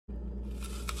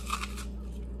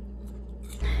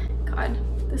God,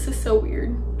 this is so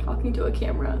weird, talking to a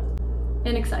camera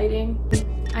and exciting.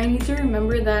 I need to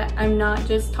remember that I'm not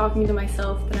just talking to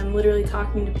myself, but I'm literally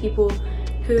talking to people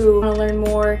who want to learn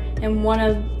more and want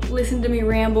to listen to me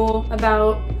ramble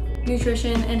about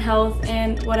nutrition and health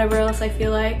and whatever else I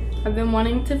feel like. I've been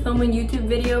wanting to film a YouTube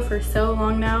video for so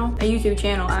long now, a YouTube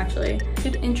channel actually. I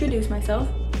should introduce myself.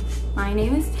 My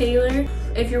name is Taylor.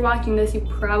 If you're watching this, you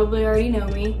probably already know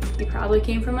me. You probably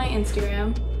came from my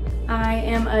Instagram. I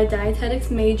am a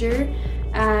dietetics major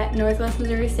at Northwest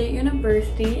Missouri State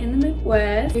University in the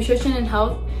Midwest. Nutrition and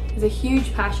health is a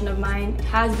huge passion of mine. It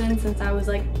has been since I was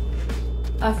like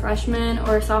a freshman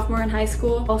or a sophomore in high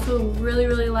school. Also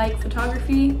really like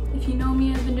photography. If you know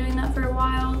me, I've been doing that for a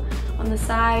while on the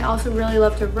side. I also really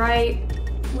love to write.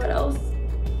 What else?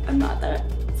 I'm not that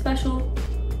special,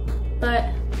 but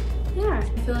yeah,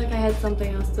 I feel like I had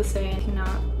something else to say and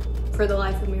cannot for the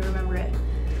life of me remember it.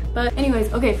 But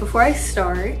anyways, okay, before I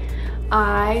start,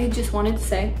 I just wanted to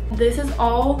say this is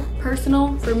all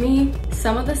personal for me.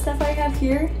 Some of the stuff I have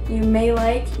here you may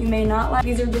like, you may not like.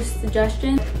 These are just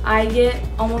suggestions I get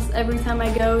almost every time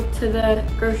I go to the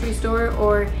grocery store,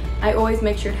 or I always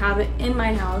make sure to have it in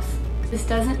my house. This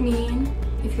doesn't mean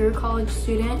if you're a college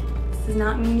student, this does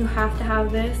not mean you have to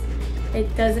have this.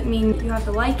 It doesn't mean you have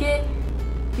to like it.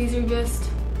 These are just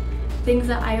things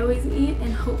that I always eat,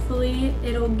 and hopefully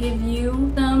it'll give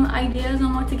you some ideas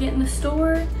on what to get in the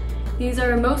store. These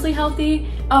are mostly healthy.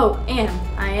 Oh, and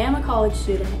I am a college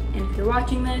student, and if you're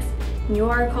watching this and you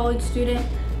are a college student,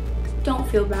 don't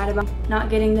feel bad about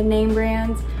not getting the name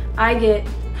brands. I get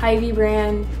Hy-Vee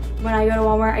brand. When I go to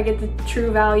Walmart, I get the True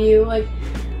Value. Like,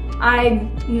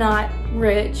 I'm not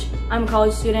rich. I'm a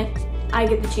college student. I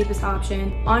get the cheapest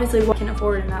option. Honestly, what I can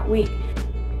afford in that week.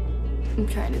 I'm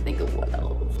trying to think of what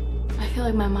else. I feel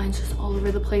like my mind's just all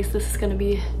over the place. This is gonna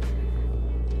be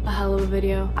a hell of a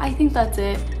video. I think that's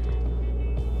it.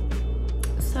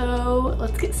 So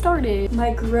let's get started.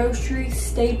 My grocery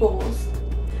staples.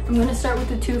 I'm gonna start with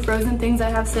the 2 frozen things I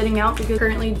have sitting out because they're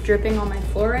currently dripping on my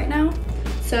floor right now.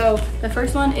 So the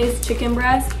first one is chicken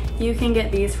breast. You can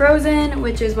get these frozen,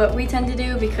 which is what we tend to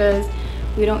do because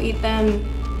we don't eat them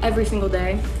every single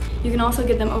day. You can also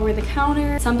get them over the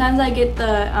counter. Sometimes I get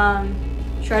the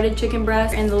shredded chicken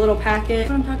breast in the little packet.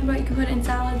 What I'm talking about, you can put it in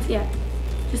salads. Yeah,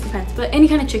 just depends, but any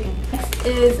kind of chicken. Next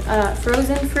is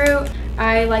frozen fruit.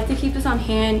 I like to keep this on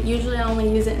hand. Usually I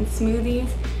only use it in smoothies,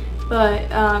 but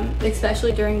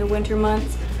especially during the winter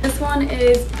months. This one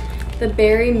is the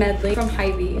berry medley from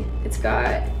Hy-Vee. It's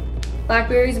got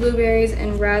blackberries, blueberries,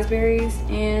 and raspberries,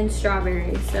 and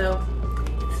strawberries. So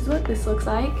this is what this looks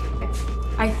like.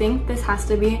 I think this has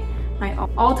to be my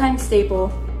all-time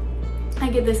staple. I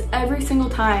get this every single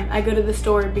time I go to the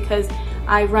store because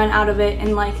I run out of it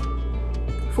in like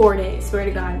 4 days. Swear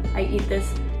to God, I eat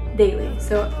this daily.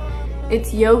 So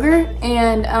it's yogurt,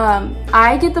 and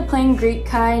I get the plain Greek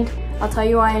kind. I'll tell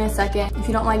you why in a second. If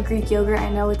you don't like Greek yogurt, I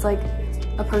know it's like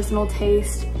a personal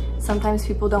taste. Sometimes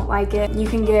people don't like it. You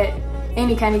can get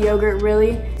any kind of yogurt,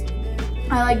 really.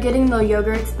 I like getting the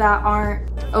yogurts that aren't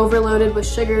overloaded with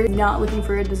sugar. I'm not looking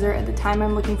for a dessert at the time.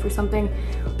 I'm looking for something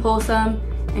wholesome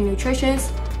and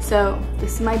nutritious. So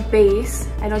this is my base.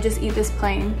 I don't just eat this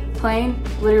plain. Plain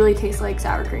literally tastes like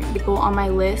sour cream. People on my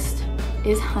list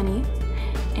is honey,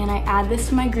 and I add this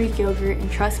to my Greek yogurt,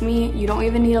 and trust me, you don't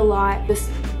even need a lot. Just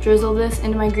drizzle this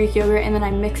into my Greek yogurt, and then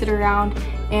I mix it around,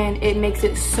 and it makes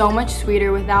it so much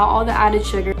sweeter without all the added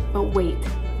sugar. But wait,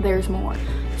 there's more.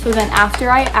 So then after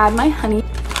I add my honey,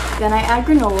 then I add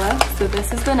granola. So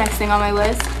this is the next thing on my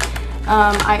list.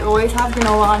 I always have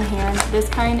granola on hand. This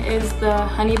kind is the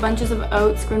Honey Bunches of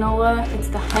Oats granola. It's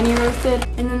the honey roasted.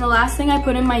 And then the last thing I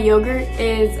put in my yogurt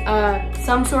is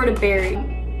some sort of berry.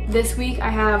 This week I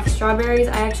have strawberries.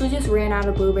 I actually just ran out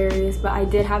of blueberries, but I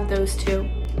did have those too.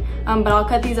 But I'll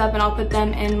cut these up and I'll put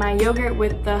them in my yogurt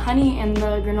with the honey and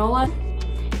the granola.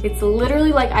 It's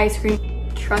literally like ice cream.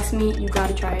 Trust me, you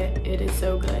gotta try it. It is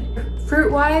so good.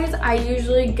 Fruit-wise, I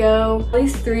usually go at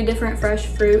least 3 different fresh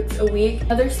fruits a week.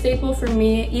 Another staple for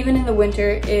me, even in the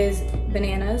winter, is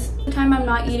bananas. The time I'm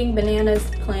not eating bananas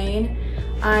plain,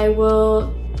 I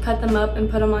will cut them up and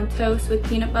put them on toast with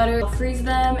peanut butter. I'll freeze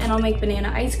them and I'll make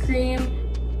banana ice cream.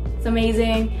 It's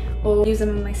amazing. We'll use them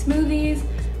in my smoothies.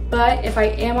 But if I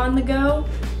am on the go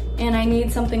and I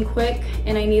need something quick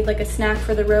and I need like a snack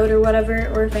for the road or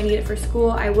whatever, or if I need it for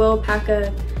school, I will pack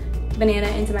a banana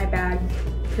into my bag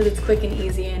because it's quick and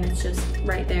easy and it's just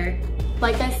right there.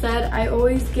 Like I said, I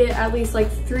always get at least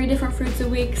like 3 different fruits a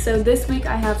week. So this week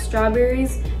I have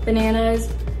strawberries,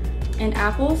 bananas, and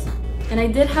apples. And I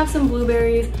did have some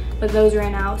blueberries, but those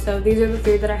ran out. So these are the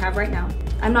 3 that I have right now.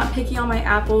 I'm not picky on my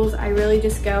apples. I really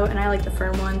just go, and I like the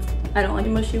firm ones. I don't like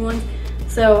mushy ones.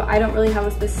 So I don't really have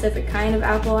a specific kind of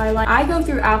apple I like. I go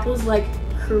through apples like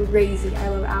crazy. I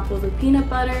love apples with peanut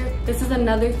butter. This is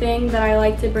another thing that I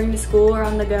like to bring to school or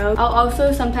on the go. I'll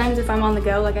also sometimes, if I'm on the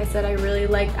go, like I said, I really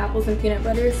like apples and peanut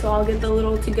butter, so I'll get the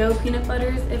little to-go peanut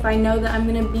butters if I know that I'm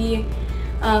gonna be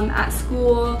at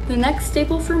school. The next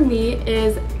staple for me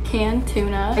is canned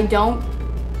tuna. I don't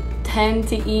tend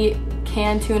to eat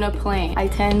canned tuna plain. I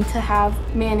tend to have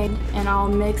mayonnaise, and I'll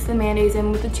mix the mayonnaise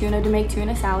in with the tuna to make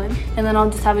tuna salad, and then I'll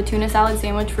just have a tuna salad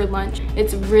sandwich for lunch.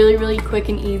 It's really quick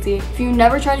and easy. If you've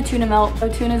never tried a tuna melt,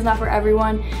 tuna is not for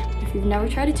everyone. If you've never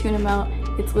tried a tuna melt,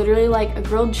 it's literally like a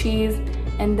grilled cheese,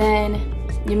 and then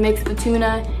you mix the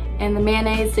tuna and the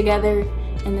mayonnaise together,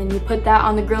 and then you put that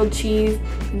on the grilled cheese,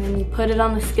 and then you put it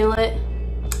on the skillet.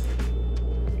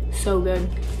 So good.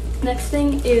 Next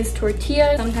thing is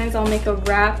tortillas. Sometimes I'll make a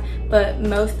wrap, but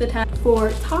most of the time for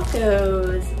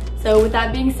tacos. So with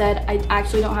that being said, I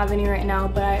actually don't have any right now,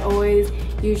 but I always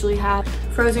usually have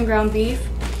frozen ground beef,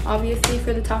 obviously,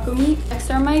 for the taco meat.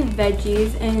 Next are my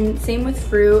veggies, and same with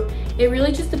fruit. It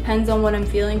really just depends on what I'm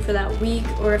feeling for that week,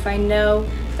 or if I know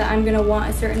that I'm gonna want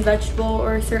a certain vegetable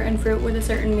or a certain fruit with a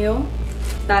certain meal.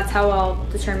 That's how I'll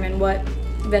determine what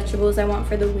vegetables I want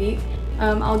for the week.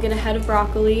 I'll get a head of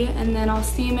broccoli, and then I'll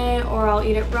steam it or I'll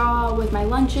eat it raw with my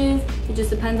lunches. It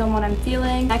just depends on what I'm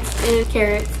feeling. Next is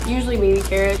carrots, usually baby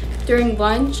carrots. During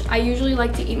lunch, I usually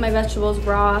like to eat my vegetables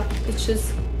raw. It's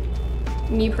just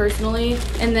me personally.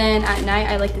 And then at night,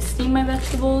 I like to steam my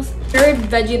vegetables. Third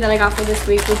veggie that I got for this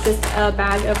week was just a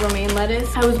bag of romaine lettuce.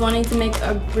 I was wanting to make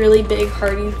a really big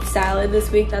hearty salad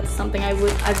this week. That's something I've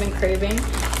been craving.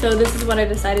 So this is what I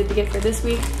decided to get for this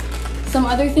week. Some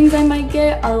other things I might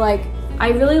get are like, I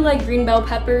really like green bell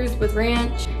peppers with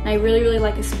ranch, and I really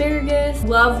like asparagus.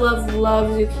 Love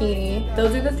zucchini.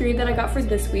 Those are the 3 that I got for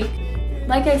this week.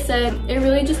 Like I said, it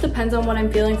really just depends on what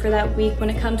I'm feeling for that week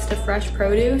when it comes to fresh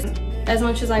produce. As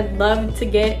much as I'd love to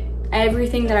get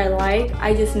everything that I like,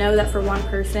 I just know that for one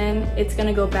person, it's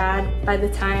gonna go bad by the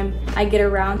time I get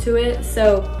around to it.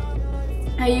 So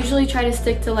I usually try to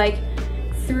stick to like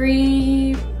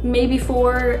 3, maybe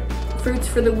 4 fruits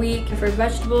for the week. And for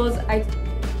vegetables,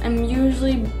 I'm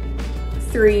usually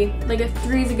 3. Like a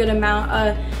 3 is a good amount.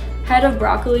 A head of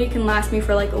broccoli can last me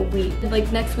for like a week.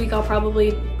 Like next week I'll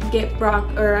probably get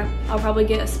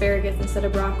asparagus instead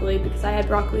of broccoli because I had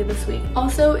broccoli this week.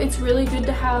 Also, it's really good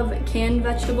to have canned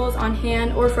vegetables on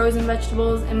hand or frozen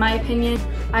vegetables. In my opinion,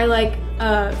 I like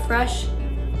fresh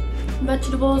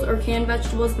vegetables or canned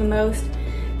vegetables the most.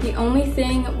 The only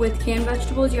thing with canned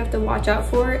vegetables you have to watch out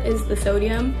for is the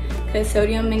sodium, because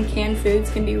sodium in canned foods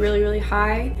can be really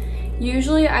high.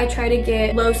 Usually I try to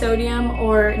get low sodium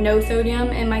or no sodium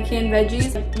in my canned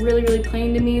veggies. It's really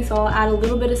plain to me, so I'll add a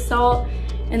little bit of salt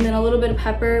and then a little bit of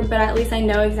pepper, but at least I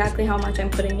know exactly how much I'm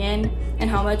putting in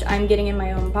and how much I'm getting in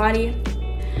my own body.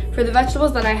 For the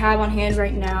vegetables that I have on hand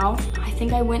right now, I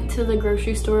think I went to the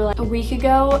grocery store like a week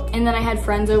ago, and then I had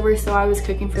friends over, so I was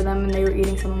cooking for them and they were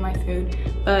eating some of my food.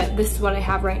 But this is what I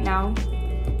have right now.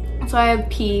 So I have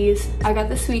peas. I got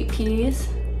the sweet peas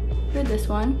for this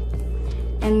one.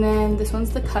 And then this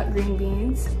one's the cut green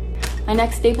beans. My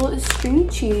next staple is string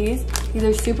cheese. These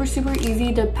are super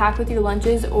easy to pack with your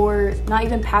lunches, or not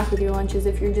even pack with your lunches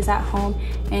if you're just at home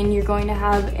and you're going to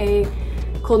have a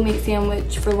cold meat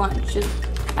sandwich for lunch.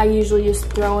 I usually just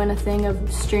throw in a thing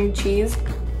of string cheese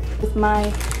with my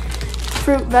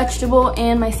fruit, vegetable,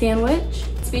 and my sandwich.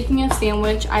 Speaking of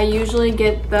sandwich, I usually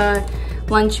get the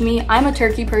lunch meat. I'm a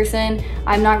turkey person.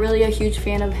 I'm not really a huge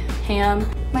fan of ham.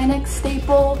 My next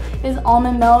staple is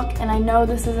almond milk, and I know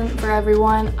this isn't for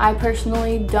everyone. I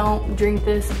personally don't drink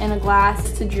this in a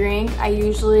glass to drink. I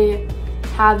usually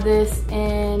have this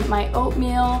in my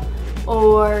oatmeal,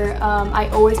 or I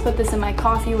always put this in my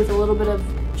coffee with a little bit of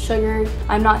sugar.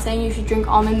 I'm not saying you should drink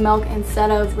almond milk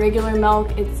instead of regular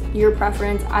milk. It's your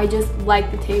preference. I just like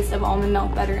the taste of almond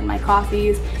milk better in my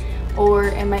coffees or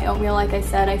in my oatmeal. Like I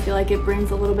said, I feel like it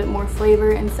brings a little bit more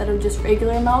flavor instead of just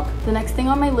regular milk. The next thing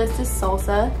on my list is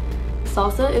salsa.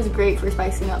 Salsa is great for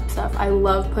spicing up stuff. I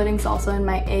love putting salsa in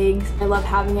my eggs. I love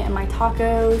having it in my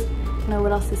tacos. I don't know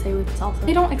what else to say with salsa.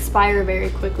 They don't expire very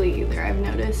quickly either, I've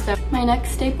noticed. So my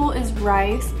next staple is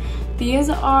rice. These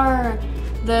are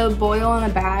the boil in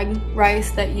a bag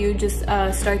rice that you just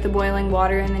start the boiling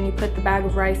water and then you put the bag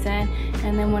of rice in,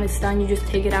 and then when it's done you just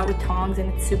take it out with tongs,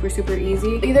 and it's super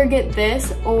easy. Either get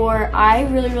this, or I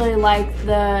really like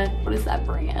the, what is that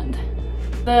brand?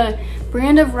 The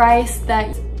brand of rice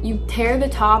that you tear the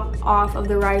top off of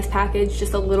the rice package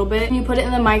just a little bit and you put it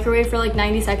in the microwave for like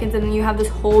 90 seconds, and then you have this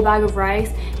whole bag of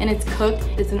rice and it's cooked.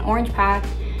 It's an orange pack.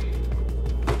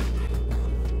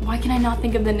 Why can I not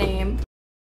think of the name?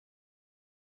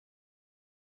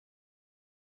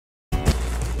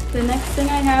 The next thing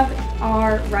I have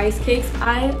are rice cakes.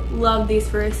 I love these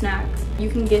for a snack. You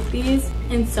can get these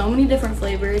in so many different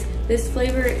flavors. This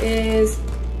flavor is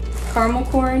caramel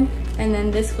corn, and then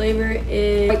this flavor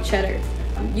is white cheddar.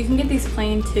 You can get these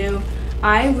plain too.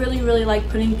 I really like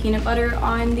putting peanut butter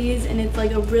on these, and it's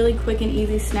like a really quick and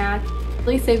easy snack.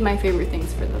 Really save my favorite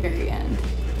things for the very end.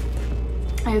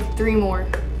 I have 3 more.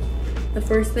 The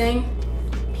first thing,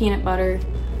 peanut butter.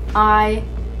 I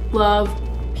love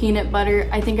peanut butter.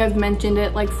 I think I've mentioned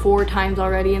it like 4 times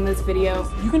already in this video.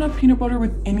 You can have peanut butter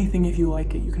with anything if you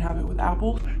like it. You can have it with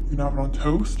apples. You can have it on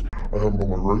toast. I have it on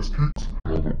my rice cakes. I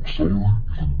have it with celery.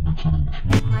 You can mix it in the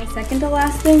smoothie. My second to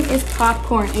last thing is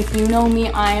popcorn. If you know me,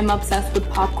 I am obsessed with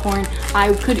popcorn.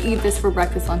 I could eat this for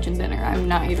breakfast, lunch, and dinner. I'm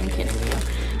not even kidding you.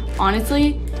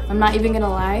 Honestly, I'm not even gonna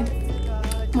lie.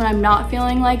 When I'm not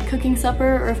feeling like cooking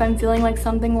supper, or if I'm feeling like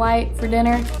something light for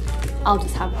dinner, I'll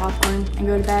just have popcorn and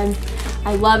go to bed.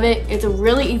 I love it. It's a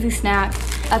really easy snack.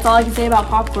 That's all I can say about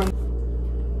popcorn.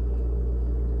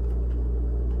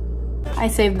 I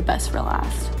saved the best for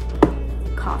last.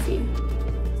 Coffee.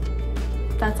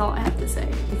 That's all I have to say.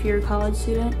 If you're a college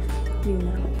student, you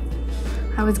know.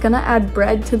 I was gonna add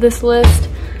bread to this list,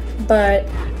 but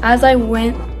as I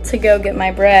went to go get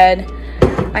my bread,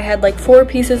 I had like 4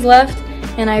 pieces left,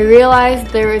 and I realized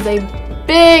there was a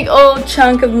big old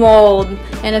chunk of mold.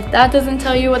 And if that doesn't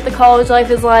tell you what the college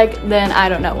life is like, then I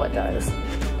don't know what does.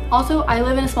 Also, I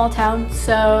live in a small town,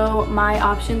 so my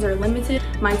options are limited.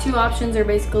 My 2 options are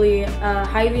basically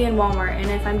Hy-Vee and Walmart, and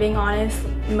if I'm being honest,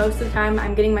 most of the time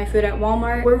I'm getting my food at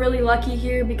Walmart. We're really lucky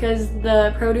here because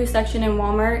the produce section in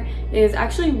Walmart is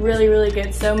actually really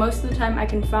good. So most of the time I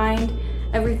can find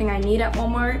everything I need at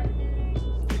Walmart,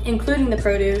 including the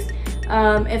produce.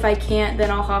 If I can't,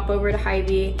 then I'll hop over to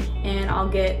Hy-Vee and I'll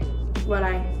get what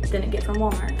I didn't get from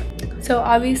Walmart. So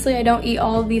obviously I don't eat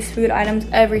all of these food items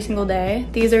every single day.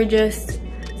 These are just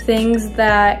things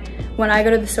that when I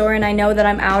go to the store and I know that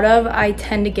I'm out of, I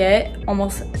tend to get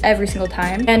almost every single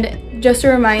time. And just a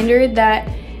reminder that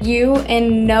you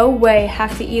in no way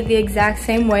have to eat the exact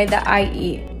same way that I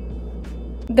eat.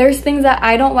 There's things that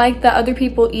I don't like that other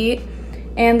people eat,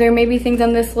 and there may be things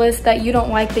on this list that you don't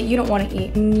like that you don't want to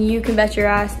eat. And you can bet your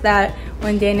ass that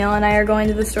when Danielle and I are going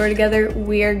to the store together,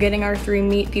 we are getting our 3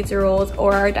 meat pizza rolls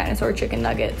or our dinosaur chicken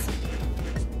nuggets.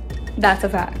 That's a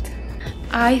fact.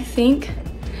 I think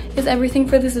is everything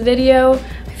for this video.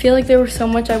 I feel like there was so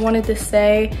much I wanted to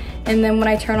say, and then when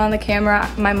I turn on the camera,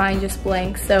 my mind just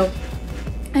blanks. So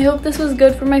I hope this was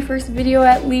good for my first video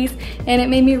at least, and it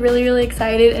made me really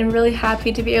excited and really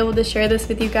happy to be able to share this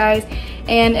with you guys.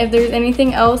 And if there's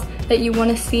anything else that you want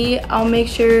to see, I'll make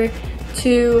sure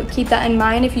to keep that in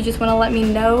mind if you just want to let me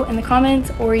know in the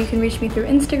comments, or you can reach me through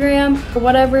Instagram or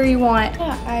whatever you want.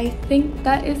 Yeah, I think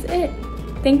that is it.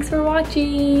 Thanks for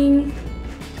watching.